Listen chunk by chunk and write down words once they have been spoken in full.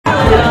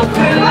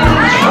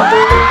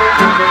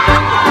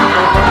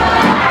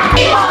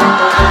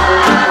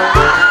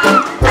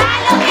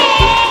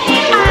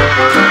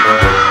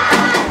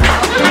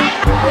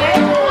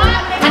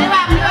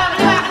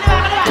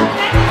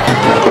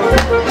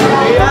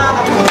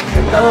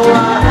Please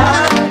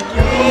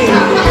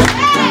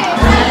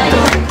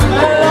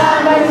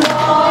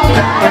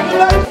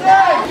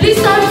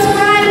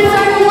subscribe,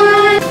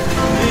 everyone!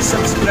 Please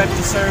subscribe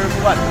to Sir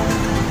Juan.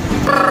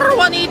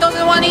 Juanitos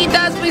and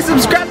Juanitas, please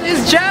subscribe to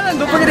his channel.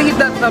 Don't forget to hit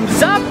that thumbs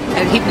up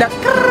and hit that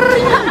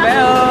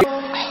bell.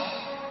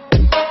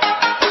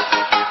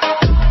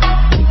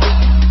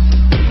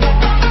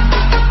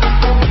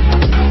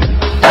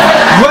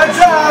 What's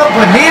up,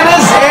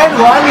 Juanitas and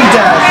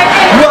Juanitas?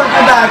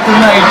 Welcome back to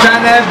my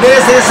channel.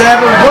 This is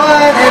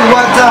everyone, and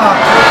what's up?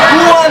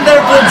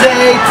 Wonderful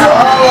day to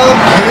all of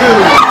you.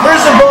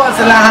 First of all,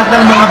 sa lahat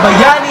ng mga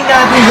bayani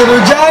natin Guro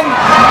dyan,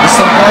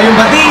 gusto ko yung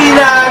batiin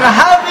na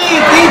Happy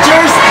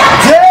Teacher's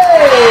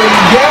Day!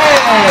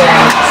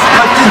 Yes!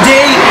 But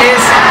today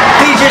is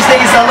Teacher's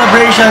Day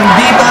celebration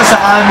dito sa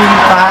aming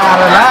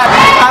paaralan.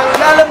 Ang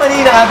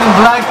lalamanin ng ating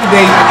vlog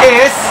today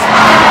is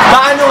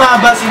paano nga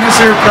ba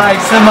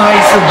sinusurprise sa mga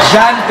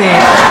estudyante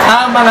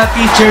ang mga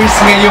teachers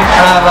ngayong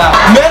araw.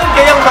 Meron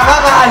kayong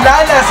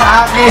makakaalala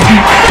sa akin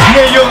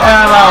ngayong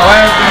araw.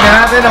 Well, tingnan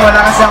natin na wala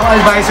kasi ako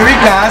advisory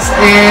class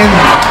and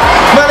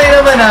malay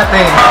naman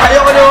natin.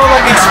 Ayoko naman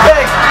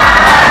mag-expect.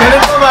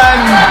 Ganun naman,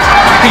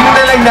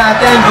 tingnan lang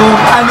natin kung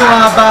ano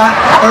nga ba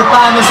or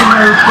paano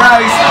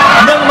sinurprise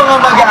ng mga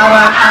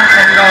mag-aaral ang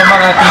kanilang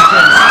mga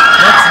teachers.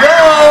 Let's go!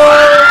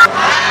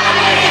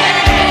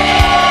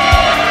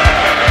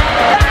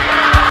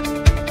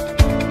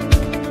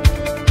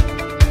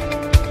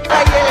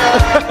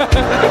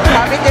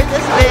 Happy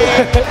Teacher's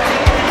Day!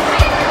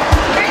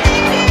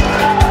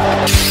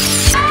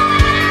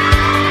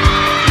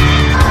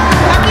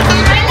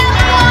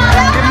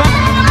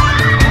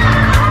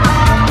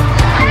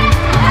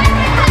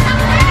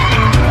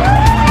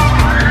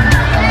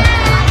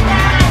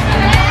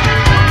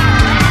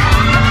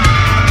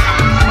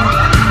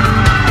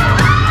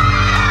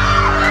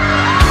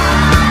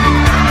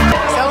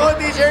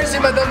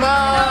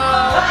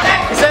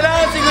 Isa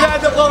lang,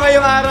 sigurado ko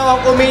ngayong araw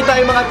ang kumita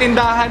yung mga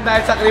tindahan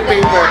dahil sa crepe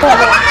paper.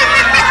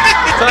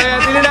 So ayan,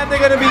 tingnan natin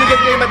kung nabiligad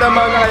kay Madam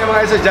Mau na kayo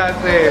mga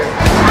estudyante.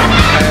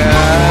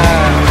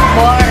 Ayan.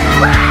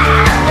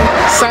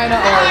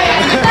 Sana all.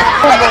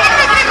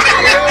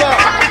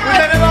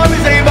 Punta na kami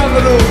sa ibang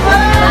room.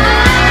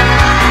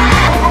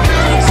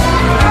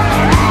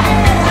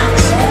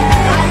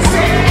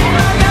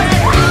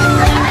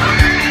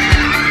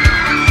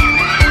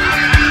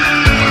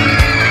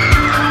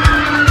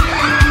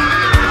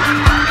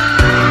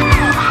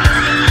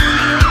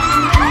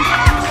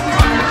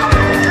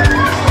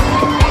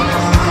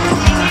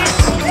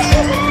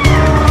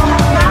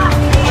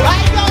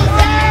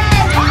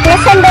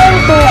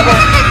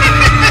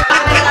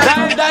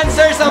 Dahil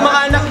dancers ang mga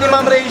anak ni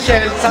Ma'am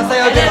Rachel,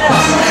 sasayaw din.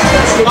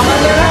 Mga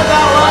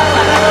nalagawa.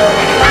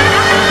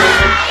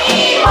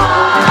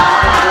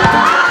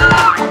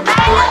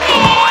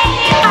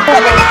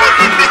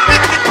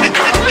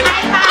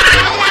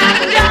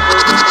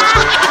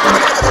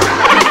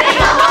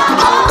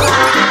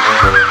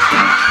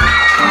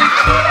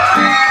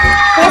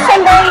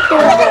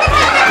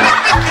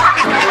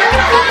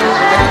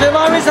 Ito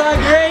mami sa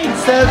grade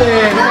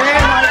 7.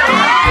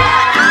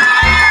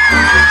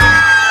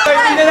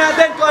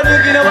 Ano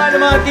yung ginawa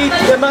ng mga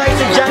teacher, mga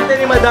estudyante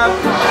ni Madam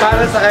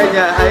para sa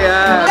kanya.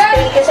 Ayan.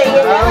 Thank you sa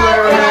iyo.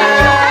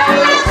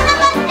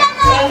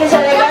 Thank you sa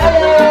regalo.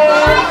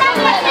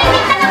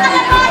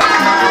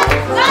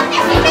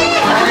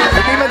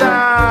 Okay,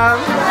 Madam.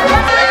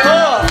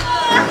 Oh,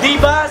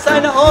 diba?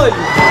 Sana all.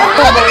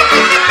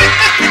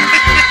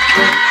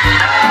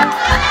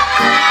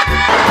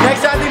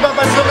 Next ating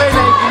papasukin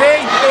ay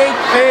grade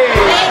 8A.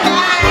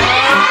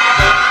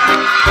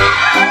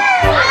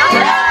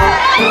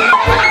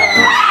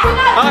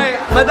 Okay,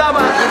 Madam,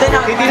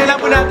 hindi na lang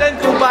po natin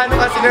kung paano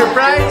ka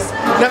sinurprise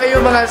na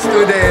kayong mga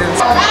students.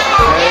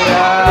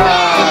 Ayan.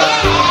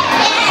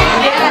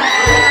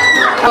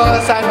 Oh,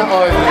 sana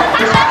all.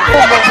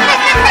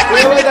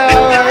 Hello,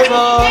 Madam. Hi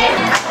po.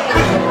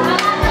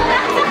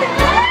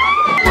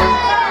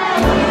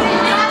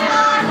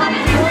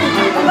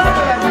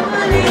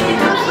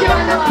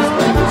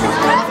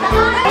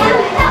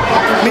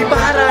 May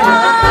paharan.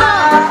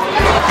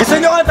 Gusto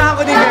nyo kantahan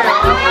ko din kayo?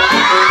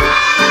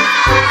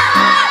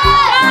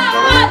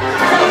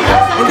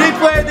 Hindi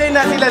pwede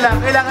na sila lang.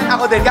 Kailangan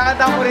ako din.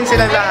 Kakantahan ko rin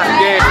sila lahat.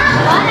 Yeah.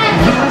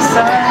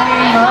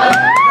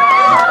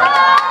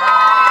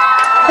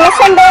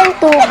 Nasaan ba yung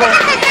tubo?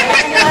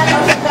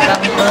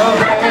 Ang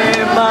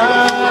problema.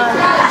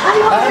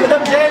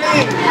 Madam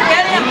Jelly!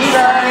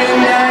 Dahil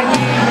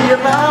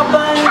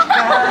nahihirapan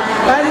ka,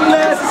 anong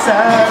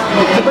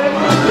nasasabi ka ba?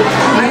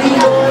 Hindi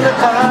mo na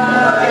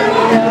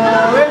kaya.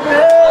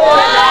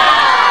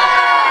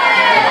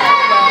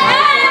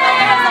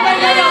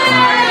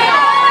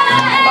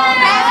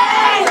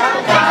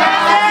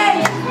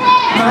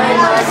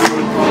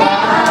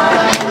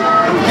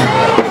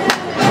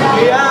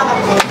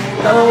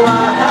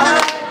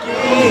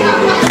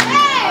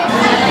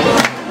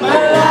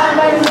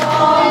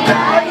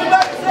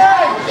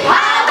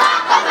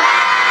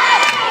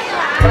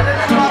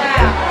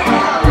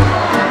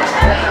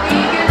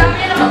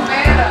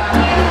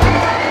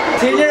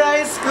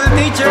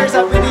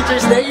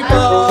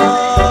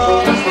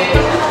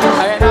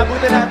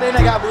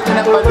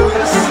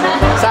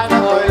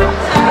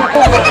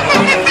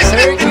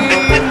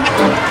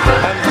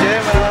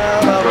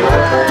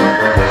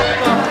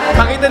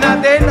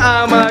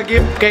 ang mga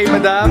gift kay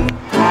Madam.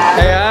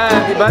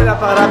 Ayan, diba?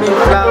 Napakaraming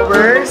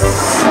flowers,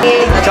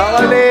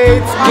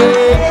 chocolates,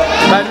 cake,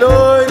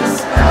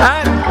 balloons,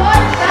 at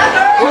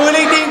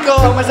ulitin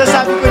ko, ang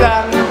masasabi ko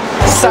lang,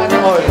 sana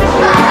all.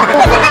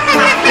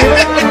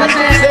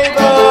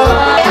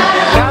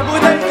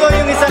 Nabutan ko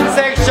yung isang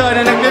section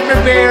na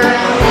nagpe-prepare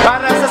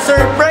para sa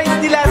surprise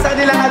nila sa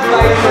kanilang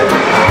advisor.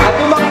 At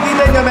kung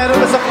makikita nyo, meron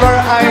pa sa floor,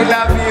 I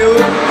love you.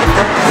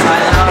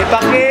 May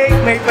pa-cake,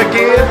 may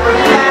pa-gift,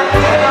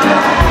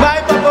 may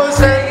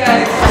pa-poster,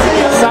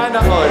 sana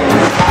all.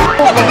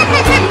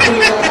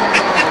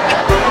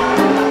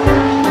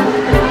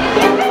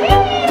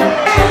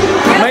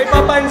 May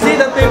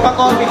papansit at may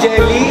pa-coffee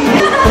jelly.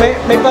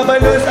 May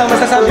pa-balloons, ang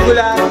masasabi ko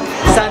lang,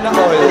 sana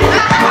all.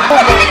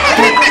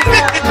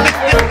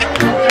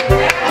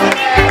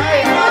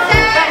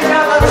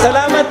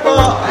 Salamat po.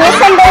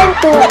 Nasaan ba yung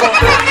tubo?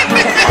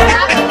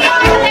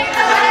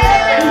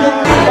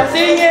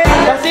 Kasingit!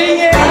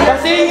 Kasingit!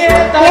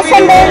 Kasingit!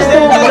 Nasaan ba yung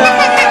tubo?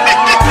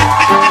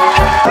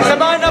 Sa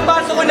mga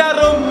napasok ko na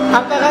room,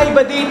 ang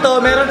kakaiba dito,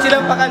 meron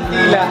silang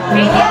pakantila.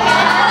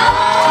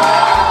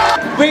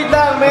 Wait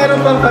lang,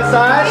 meron pang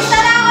passage,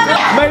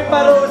 may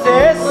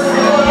pa-roses,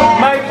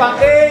 may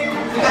pa-cake,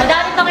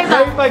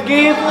 may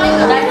pa-gift,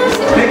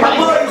 may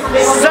pa-boys,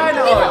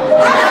 sana all.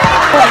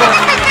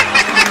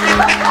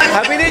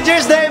 Happy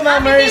Teacher's Day,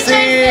 Ma'am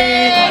Mercy!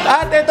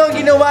 At ito ang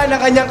ginawa ng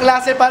kanyang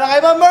klase para kay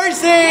Ma'am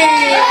Mercy!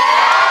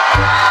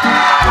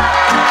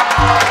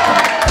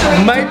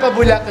 May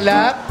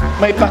pabulaklak,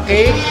 may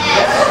pa-cake,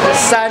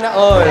 sana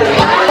all.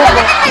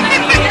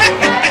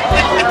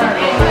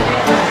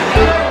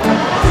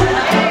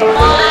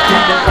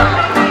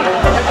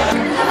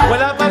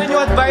 Wala pa rin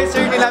yung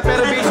advisor nila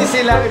pero busy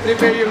sila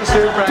i-prepare yung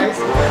surprise.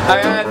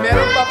 Ayan,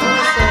 meron pa po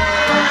siya.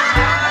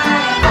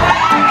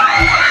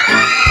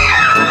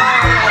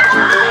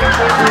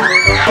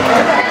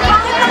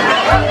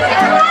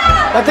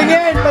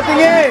 Patingin!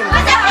 Patingin!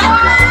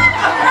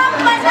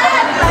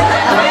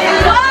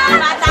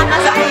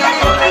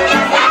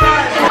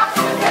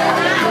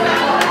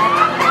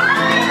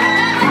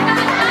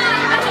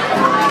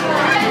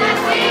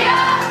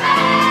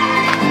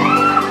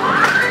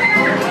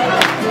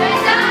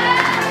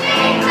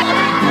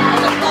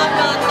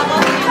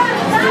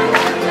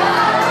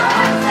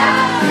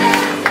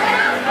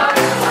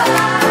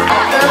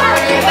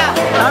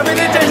 Happy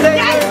Teacher's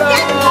Day!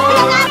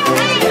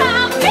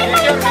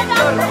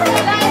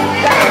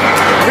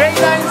 Great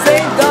Line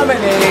St.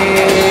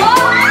 Dominic!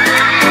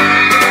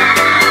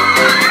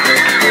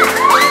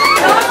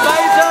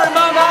 Advisor,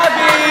 Ma'am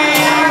Abby!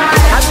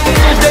 Happy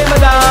Teacher's Day,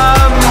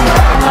 Madam!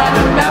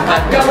 Anong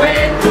dapat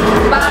gawin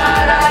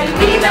para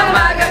hindi na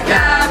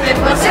magagamit?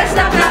 Boses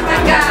na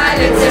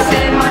kakagalit,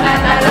 sisemo na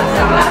nalang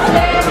sa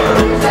klase.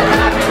 Sa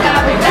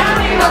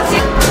dami-dami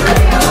magsit.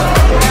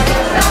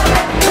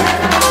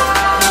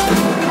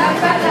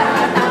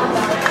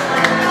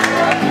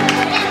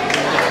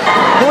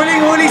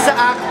 Huling-huli sa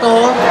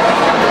akto,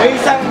 may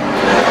isang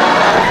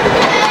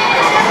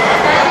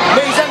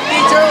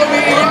teacher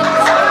umiiyak.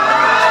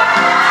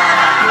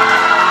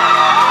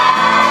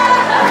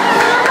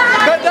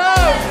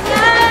 Madam!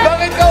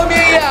 Bakit ka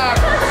umiiyak?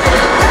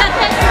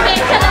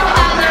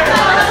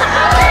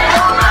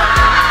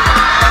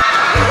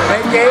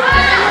 May cake?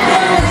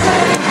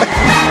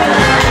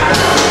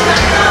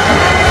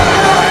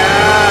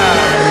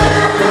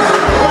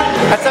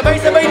 At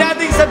sabay-sabay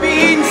nating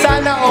sabihin,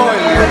 sana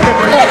all.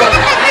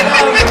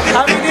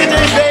 Happy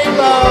Teacher's Day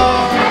po!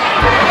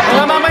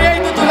 Mga mamaya,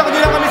 itutulak nyo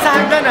lang kami sa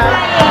hagdan, ha?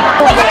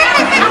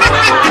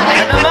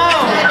 Ano mo?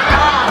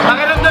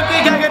 Pakiramdam ko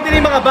igaganti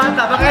ng mga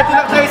bata. Baka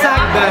itulak tayo sa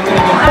hagdan.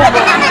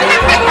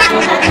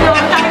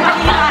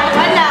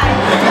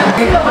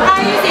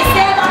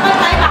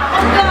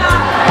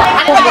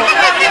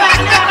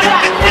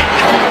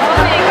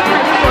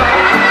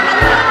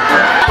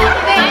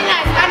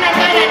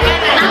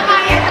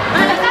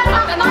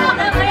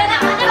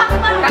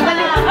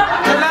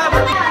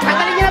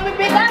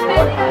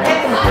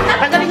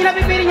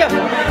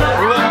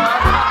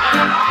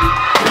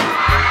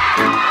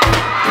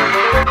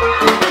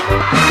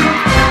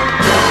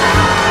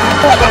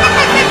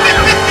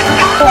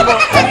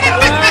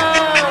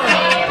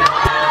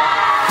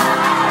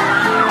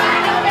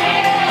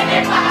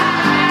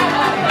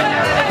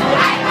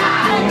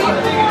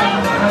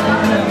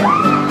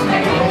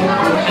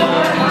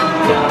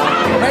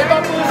 May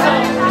papuso!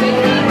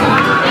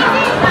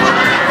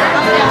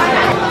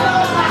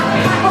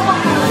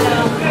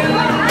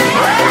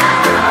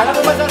 Alam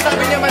mo ba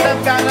sasabi niya, Madam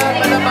Kara,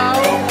 Malamaw?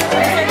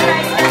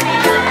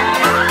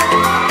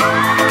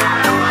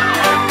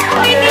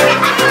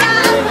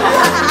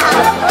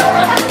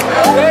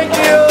 Thank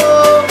you!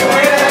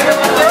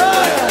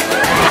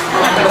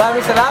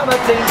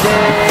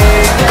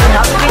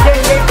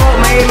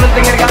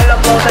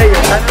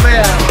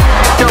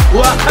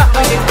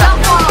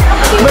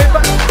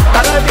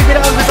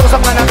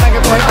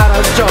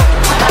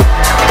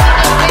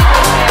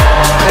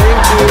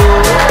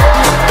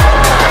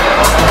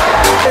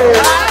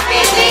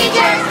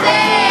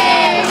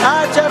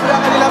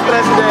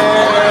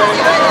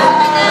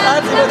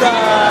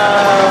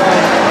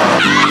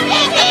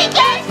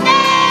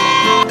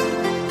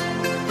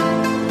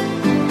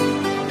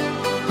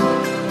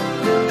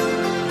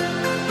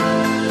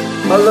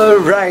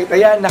 Alright,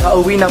 ayan,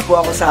 nakauwi na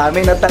po ako sa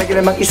amin at talaga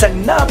namang isang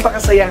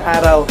napakasayang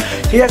araw.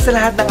 Kaya sa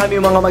lahat ng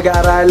aming mga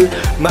mag-aaral,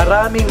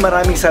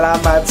 maraming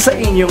salamat sa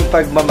inyong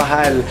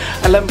pagmamahal.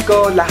 Alam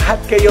ko, lahat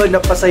kayo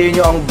napasaya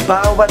nyo ang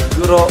bawat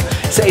guro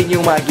sa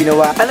inyong mga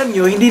ginawa. Alam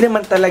nyo, hindi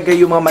naman talaga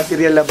yung mga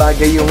material na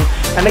bagay yung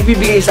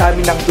nagbibigay sa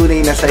amin ng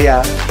tunay na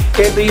saya.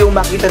 Ito yung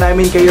makita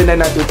namin kayo na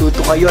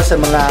natututo kayo sa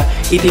mga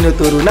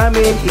itinuturo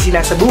namin,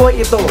 isinasabuhay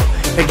ito.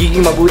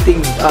 Nagiging mabuting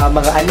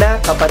mga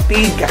anak,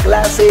 kapatid,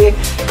 kaklase,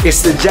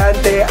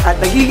 estudyante, at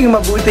nagiging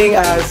mabuting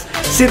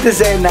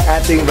citizen ng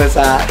ating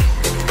bansa.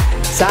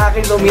 Sa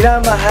akin po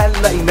minamahal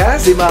na ina,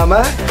 si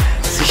Mama,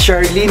 si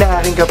Shirley ng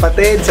aking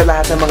kapatid, sa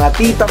lahat ng mga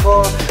tita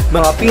ko,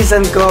 mga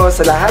pinsan ko,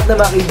 sa lahat ng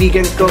mga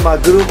kaibigan ko, mga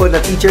grupo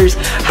na teachers,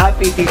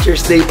 Happy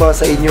Teachers Day po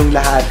sa inyong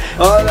lahat.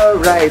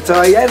 Alright, so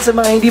ayan, sa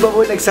mga hindi pa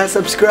po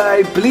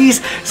nagsasubscribe,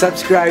 please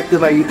subscribe to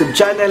my YouTube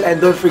channel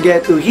and don't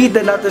forget to hit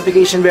the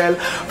notification bell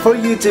for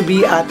you to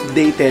be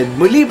updated.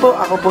 Muli po,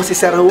 ako po si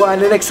Sir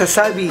Juan na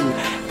nagsasabing,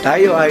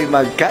 tayo ay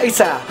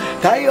magkaisa,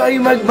 tayo ay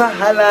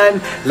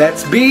magmahalan,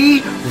 let's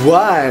be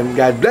one.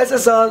 God bless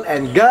us all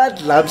and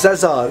God loves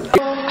us all.